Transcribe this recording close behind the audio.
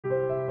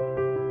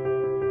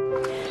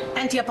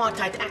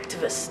Anti-apartheid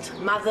activist,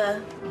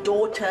 mother,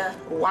 daughter,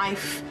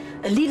 wife,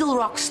 a legal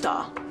rock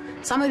star.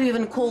 Some have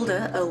even called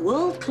her a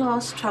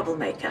world-class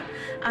troublemaker.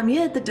 I'm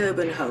here at the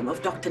Durban home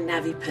of Dr.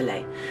 Navi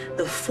Pillay,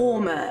 the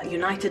former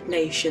United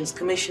Nations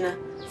Commissioner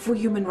for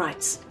Human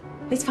Rights.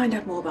 Let's find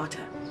out more about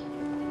her.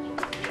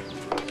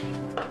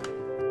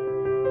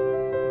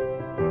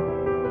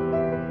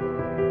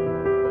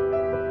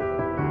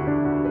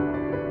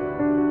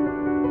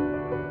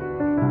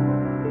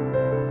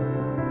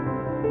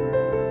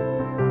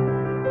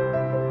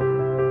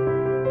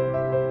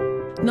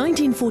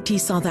 1940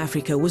 South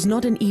Africa was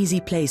not an easy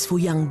place for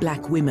young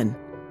black women.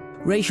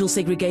 Racial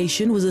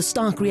segregation was a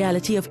stark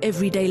reality of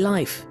everyday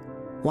life,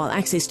 while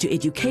access to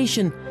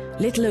education,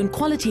 let alone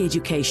quality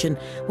education,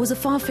 was a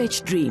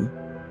far-fetched dream.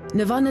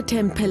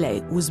 Navi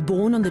Pillay was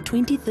born on the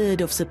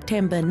 23rd of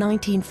September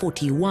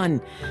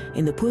 1941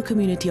 in the poor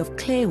community of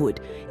Clarewood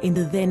in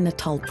the then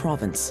Natal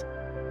province.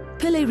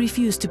 Pillay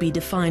refused to be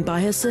defined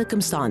by her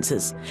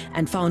circumstances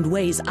and found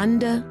ways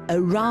under,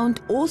 around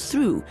or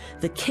through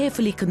the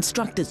carefully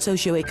constructed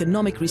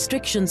socio-economic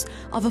restrictions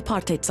of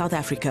apartheid South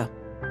Africa.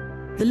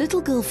 The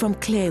little girl from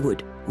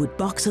Clarewood would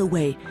box her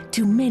way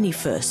to many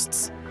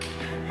firsts.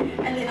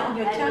 And then on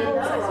your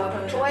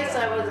travels, twice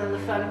I was on the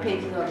front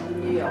page of the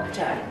New York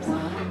Times.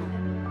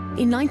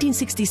 In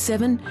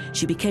 1967,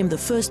 she became the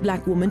first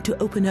black woman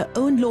to open her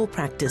own law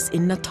practice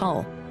in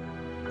Natal.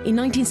 In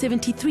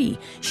 1973,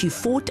 she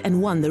fought and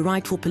won the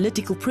right for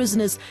political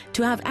prisoners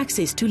to have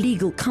access to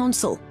legal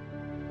counsel.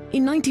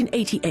 In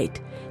 1988,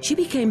 she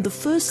became the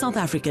first South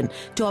African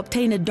to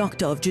obtain a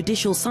Doctor of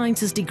Judicial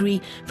Sciences degree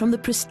from the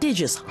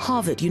prestigious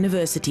Harvard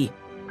University.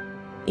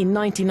 In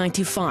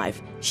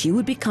 1995, she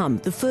would become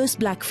the first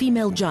black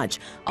female judge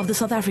of the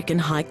South African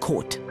High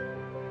Court.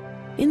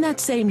 In that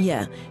same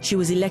year, she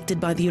was elected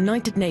by the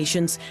United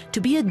Nations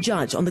to be a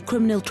judge on the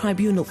Criminal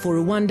Tribunal for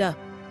Rwanda,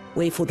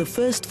 where for the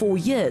first 4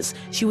 years,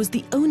 she was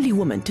the only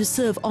woman to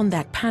serve on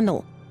that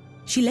panel.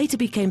 She later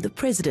became the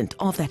president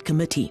of that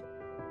committee.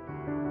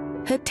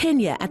 Her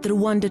tenure at the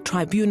Rwanda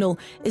Tribunal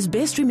is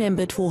best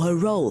remembered for her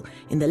role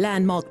in the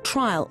landmark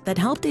trial that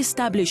helped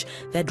establish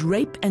that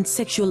rape and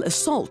sexual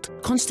assault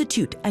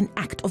constitute an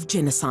act of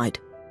genocide.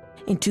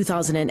 In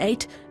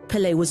 2008,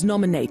 Pillay was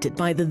nominated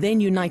by the then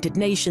United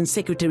Nations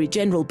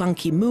Secretary-General Ban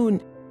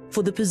Ki-moon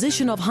for the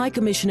position of High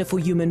Commissioner for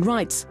Human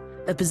Rights,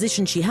 a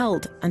position she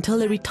held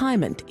until her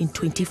retirement in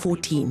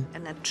 2014.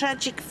 And a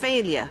tragic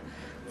failure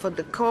for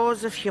the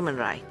cause of human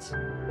rights.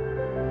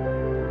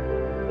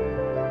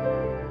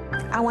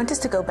 I want us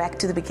to go back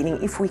to the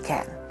beginning, if we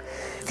can.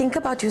 Think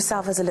about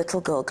yourself as a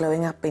little girl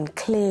growing up in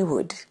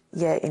Clarewood,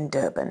 here in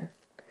Durban.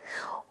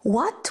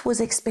 What was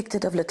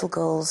expected of little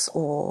girls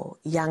or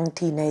young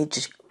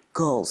teenage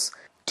girls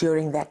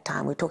during that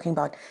time? We're talking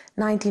about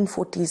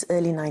 1940s,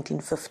 early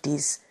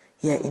 1950s,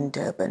 here in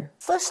Durban.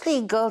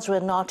 Firstly, girls were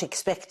not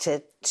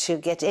expected to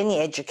get any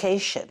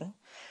education.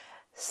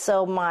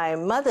 So my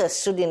mother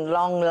stood in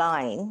long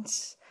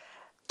lines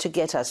to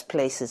get us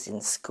places in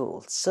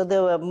schools. So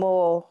there were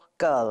more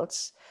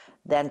girls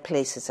than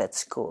places at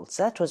schools.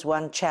 That was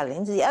one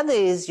challenge. The other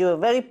is you were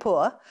very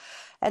poor.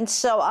 And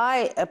so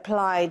I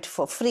applied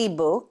for free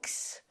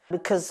books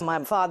because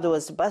my father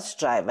was a bus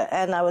driver.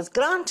 And I was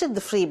granted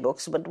the free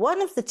books, but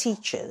one of the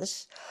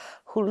teachers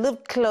who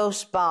lived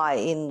close by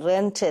in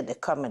rented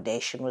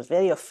accommodation was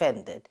very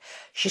offended.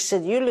 She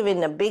said, "You live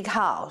in a big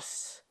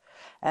house,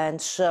 and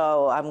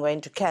so I'm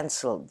going to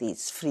cancel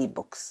these free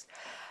books."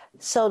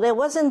 So there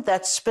wasn't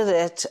that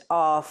spirit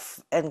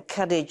of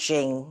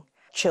encouraging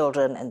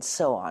children and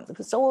so on. It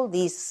was all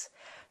these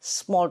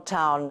small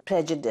town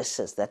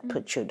prejudices that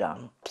put you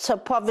down. So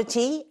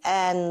poverty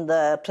and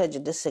the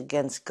prejudice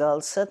against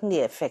girls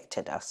certainly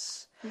affected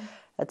us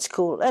at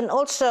school. And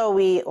also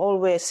we all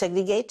were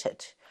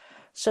segregated.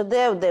 So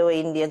there were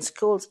Indian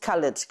schools,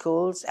 colored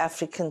schools,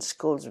 African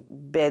schools,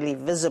 barely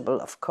visible,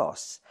 of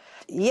course.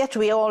 Yet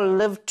we all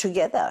lived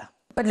together.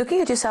 But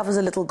looking at yourself as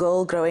a little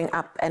girl growing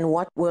up and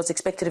what was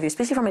expected of you,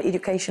 especially from an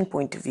education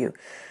point of view,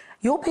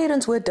 your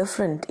parents were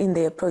different in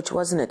their approach,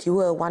 wasn't it? You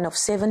were one of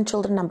 7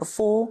 children, number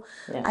 4.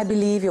 Yes. I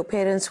believe your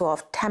parents were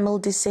of Tamil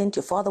descent.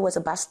 Your father was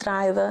a bus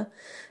driver.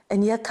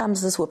 And here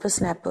comes this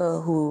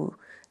whippersnapper who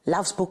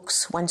loves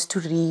books, wants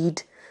to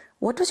read.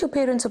 What was your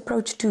parents'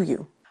 approach to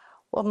you?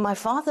 Well, my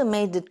father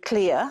made it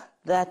clear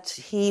that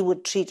he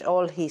would treat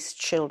all his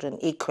children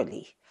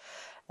equally.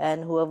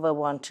 And whoever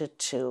wanted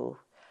to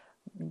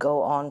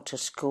go on to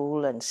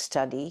school and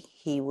study,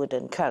 he would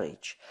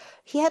encourage.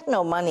 He had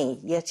no money,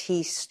 yet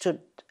he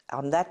stood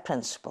on that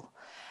principle.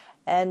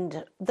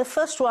 And the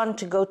first one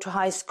to go to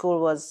high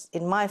school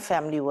in my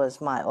family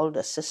was my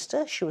older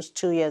sister. She was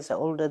 2 years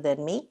older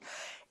than me,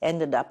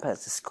 ended up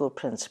as a school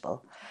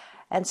principal.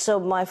 And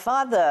so my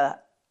father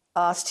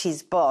asked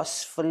his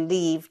boss for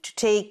leave to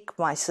take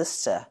my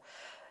sister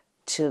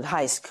to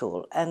high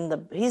school.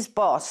 And his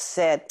boss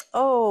said,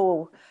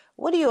 "Oh,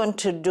 what do you want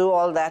to do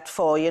all that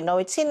for? You know,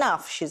 it's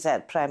enough she's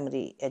had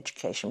primary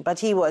education." But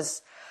he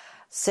was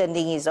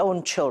sending his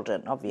own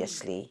children,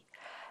 obviously.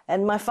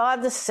 And my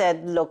father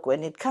said, look,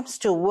 when it comes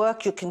to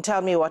work, you can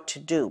tell me what to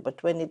do,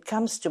 but when it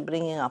comes to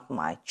bringing up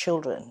my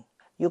children,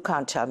 you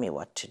can't tell me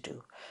what to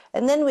do.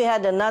 And then we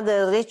had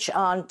another rich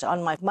aunt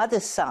on my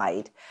mother's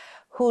side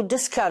who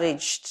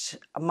discouraged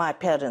my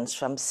parents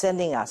from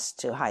sending us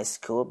to high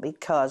school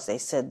because they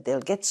said they'll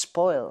get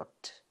spoiled.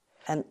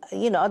 And,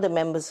 other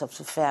members of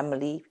the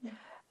family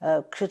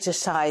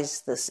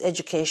criticized this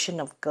education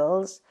of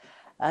girls.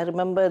 I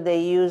remember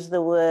they used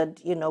the word,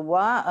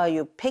 why are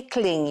you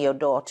pickling your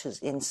daughters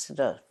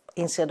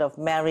instead of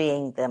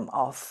marrying them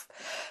off?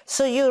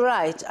 So you're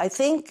right. I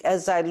think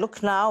as I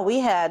look now, we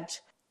had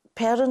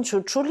parents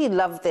who truly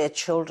loved their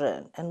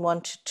children and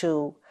wanted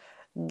to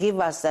give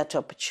us that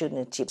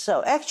opportunity.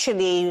 So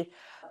actually,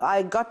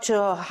 I got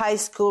to high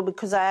school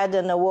because I had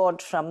an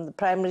award from the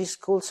primary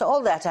school, so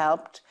all that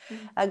helped.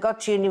 I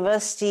got to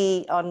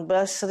university on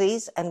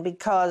bursaries, and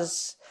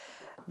because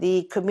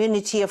the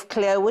community of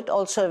Clarewood,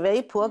 also a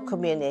very poor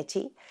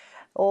community,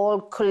 all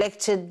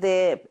collected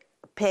their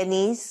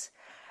pennies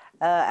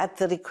at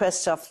the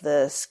request of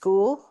the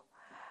school.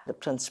 The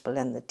principal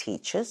and the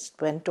teachers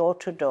went door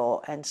to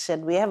door and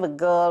said, we have a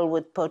girl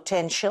with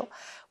potential.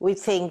 We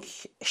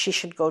think she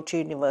should go to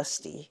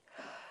university.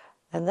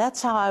 And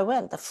that's how I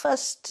went, the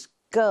first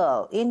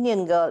girl,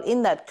 Indian girl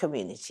in that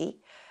community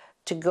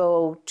to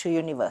go to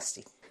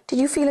university. Did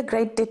you feel a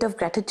great debt of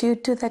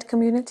gratitude to that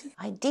community?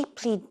 I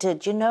deeply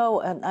did, and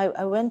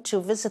I went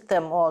to visit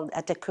them all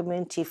at a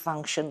community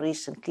function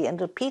recently and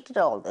repeated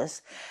all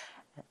this.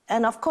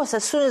 And of course,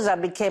 as soon as I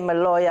became a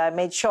lawyer, I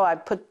made sure I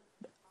put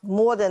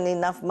more than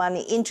enough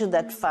money into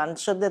that fund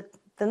so that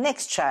the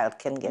next child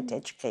can get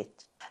educated.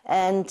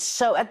 And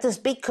so at this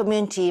big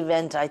community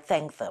event, I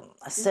thanked them.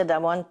 I said, I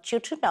want you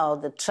to know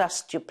the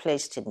trust you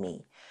placed in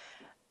me.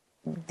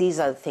 These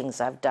are the things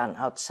I've done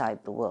outside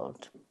the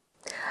world.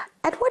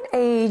 At what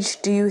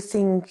age do you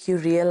think you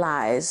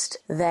realized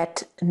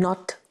that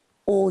not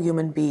all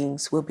human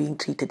beings were being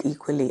treated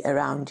equally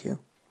around you?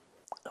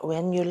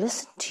 When you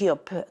listen to your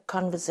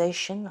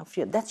conversation,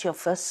 that's your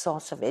first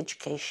source of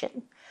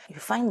education. You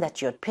find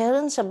that your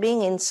parents are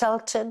being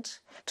insulted,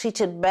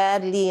 treated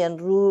badly and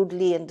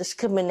rudely and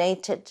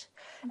discriminated.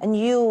 And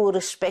you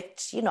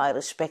respect, I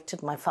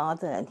respected my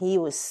father, and he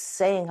was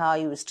saying how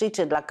he was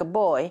treated like a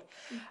boy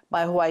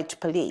by white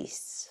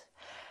police.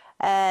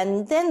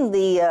 And then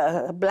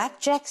the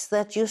blackjacks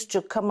that used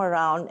to come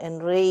around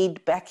and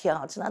raid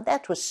backyards, now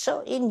that was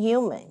so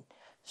inhumane.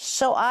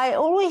 So I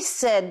always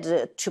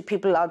said to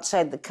people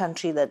outside the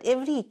country that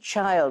every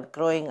child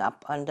growing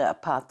up under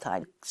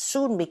apartheid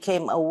soon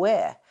became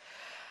aware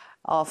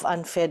of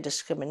unfair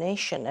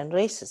discrimination and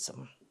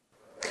racism.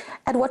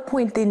 At what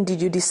point then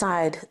did you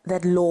decide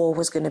that law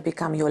was going to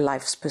become your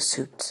life's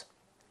pursuit?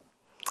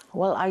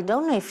 Well, I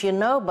don't know if you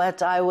know,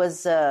 but I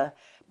was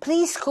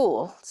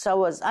preschool, so I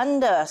was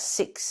under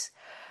 6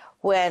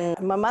 when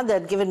my mother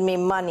had given me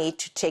money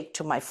to take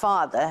to my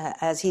father.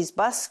 As his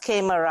bus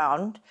came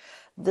around,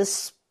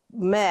 this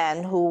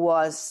man who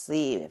was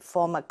the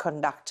former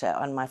conductor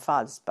on my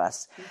father's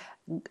bus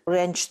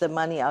wrenched the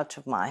money out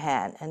of my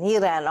hand, and he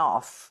ran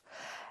off.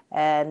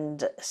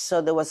 And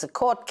so there was a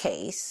court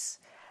case,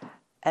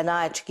 and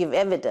I had to give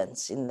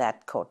evidence in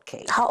that court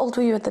case. How old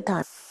were you at the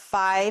time?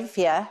 5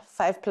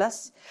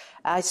 plus.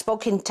 I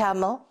spoke in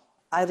Tamil.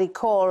 I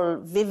recall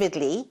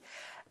vividly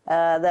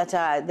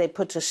that they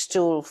put a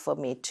stool for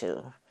me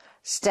to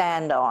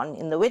stand on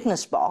in the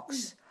witness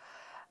box,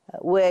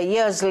 where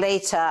years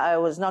later I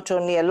was not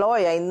only a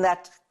lawyer in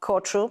that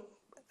courtroom,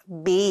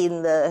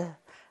 in the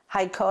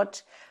High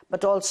Court,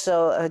 but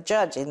also a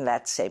judge in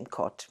that same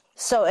court.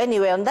 So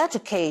anyway, on that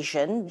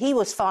occasion, he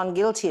was found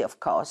guilty, of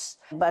course,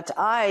 but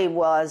I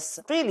was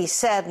really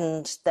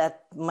saddened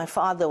that my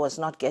father was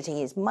not getting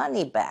his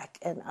money back.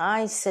 And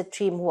I said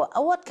to him,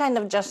 what kind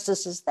of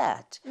justice is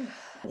that?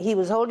 He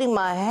was holding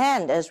my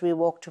hand as we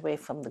walked away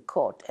from the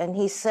court, and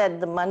he said,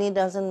 the money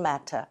doesn't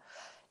matter.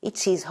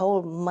 It's his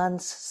whole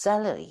month's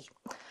salary.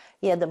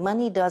 Yeah, the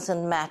money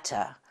doesn't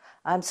matter.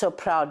 I'm so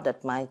proud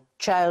that my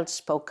child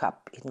spoke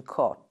up in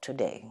court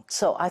today.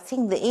 So I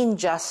think the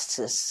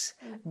injustice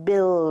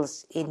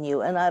builds in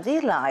you. And I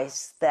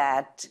realized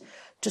that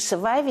to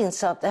survive in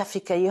South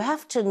Africa, you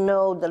have to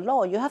know the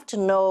law. You have to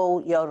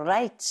know your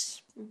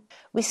rights.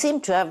 We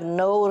seem to have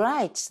no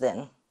rights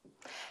then.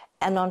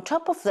 And on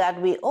top of that,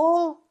 we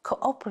all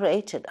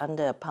cooperated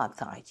under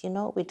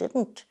apartheid. We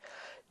didn't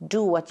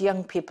do what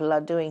young people are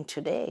doing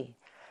today.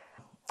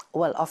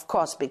 Well, of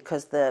course,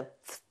 because the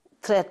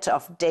threat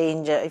of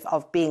danger,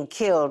 of being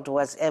killed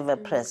was ever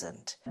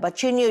present.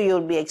 But you knew you'll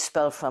be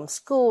expelled from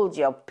schools,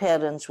 your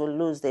parents will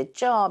lose their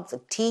jobs,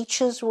 the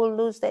teachers will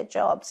lose their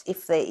jobs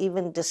if they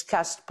even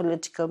discussed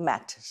political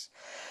matters.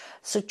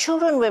 So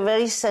children were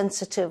very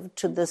sensitive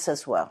to this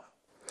as well.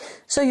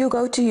 So you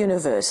go to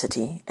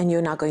university and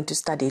you're now going to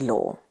study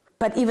law.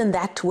 But even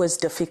that was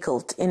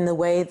difficult in the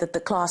way that the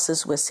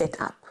classes were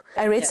set up.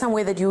 I read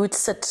somewhere that you would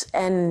sit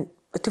and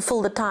to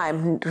fill the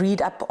time,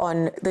 read up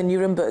on the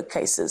Nuremberg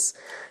cases.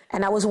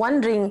 And I was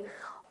wondering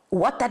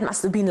what that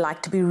must have been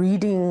like to be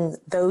reading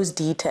those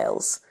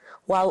details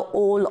while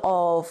all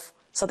of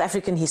South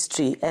African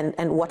history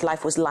and what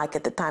life was like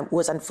at the time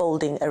was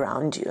unfolding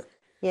around you?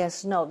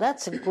 Yes, no,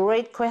 that's a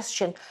great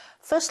question.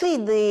 Firstly,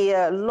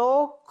 the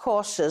law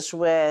courses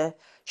were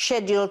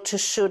scheduled to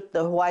suit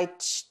the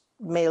white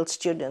male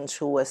students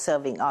who were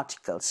serving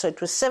articles. So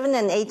it was 7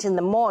 and 8 in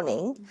the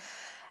morning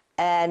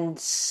and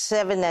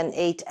 7 and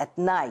 8 at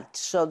night.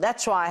 So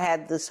that's why I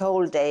had this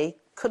whole day.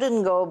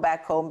 Couldn't go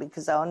back home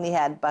because I only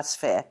had bus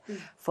fare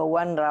for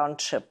one round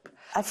trip.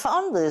 I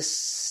found this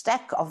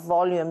stack of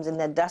volumes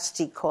in a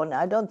dusty corner.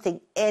 I don't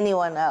think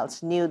anyone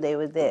else knew they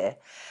were there.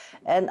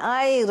 And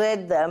I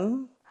read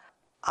them.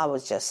 I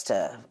was just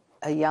a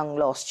young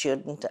law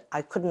student.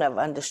 I couldn't have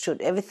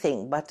understood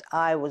everything, but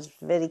I was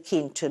very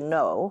keen to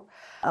know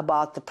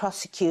about the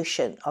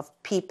prosecution of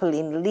people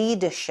in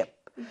leadership,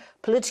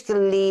 political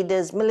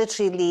leaders,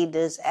 military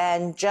leaders,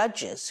 and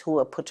judges who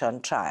were put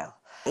on trial.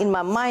 In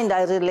my mind,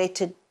 I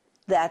related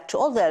that to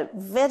all the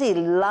very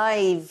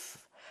live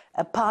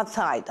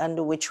apartheid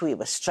under which we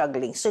were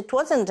struggling. So it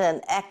wasn't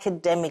an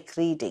academic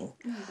reading.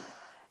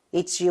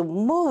 It's you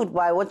moved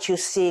by what you're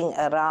seeing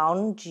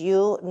around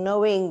you,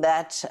 knowing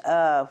that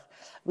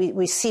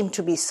we seem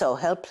to be so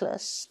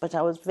helpless, but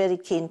I was very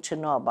keen to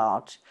know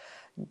about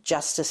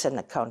justice and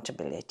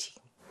accountability.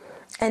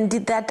 And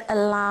did that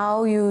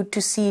allow you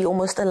to see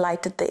almost a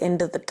light at the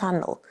end of the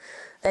tunnel?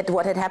 That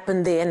what had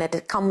happened there and that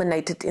it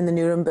culminated in the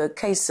Nuremberg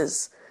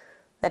cases,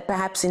 that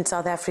perhaps in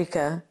South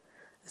Africa,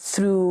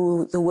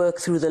 through the work,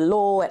 through the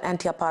law and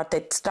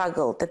anti-apartheid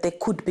struggle, that there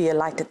could be a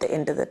light at the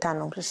end of the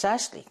tunnel?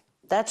 Precisely.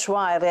 That's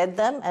why I read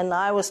them, and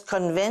I was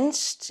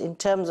convinced in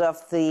terms of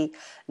the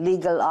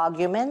legal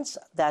arguments,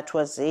 that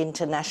was the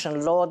international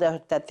law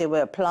that they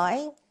were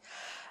applying,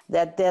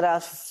 that there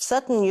are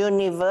certain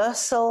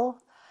universal,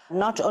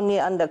 not only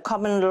under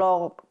common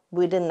law,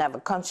 we didn't have a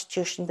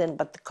constitution then,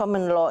 but the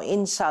common law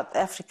in South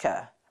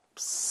Africa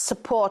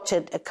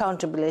supported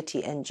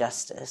accountability and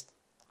justice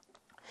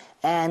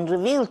and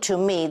revealed to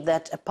me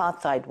that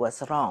apartheid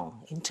was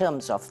wrong in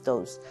terms of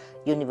those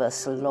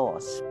universal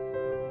laws.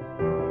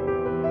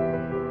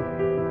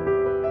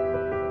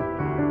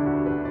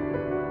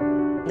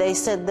 They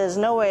said there's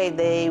no way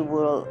they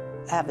will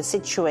have a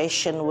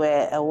situation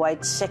where a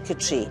white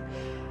secretary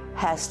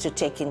has to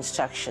take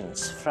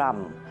instructions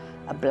from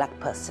a black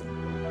person.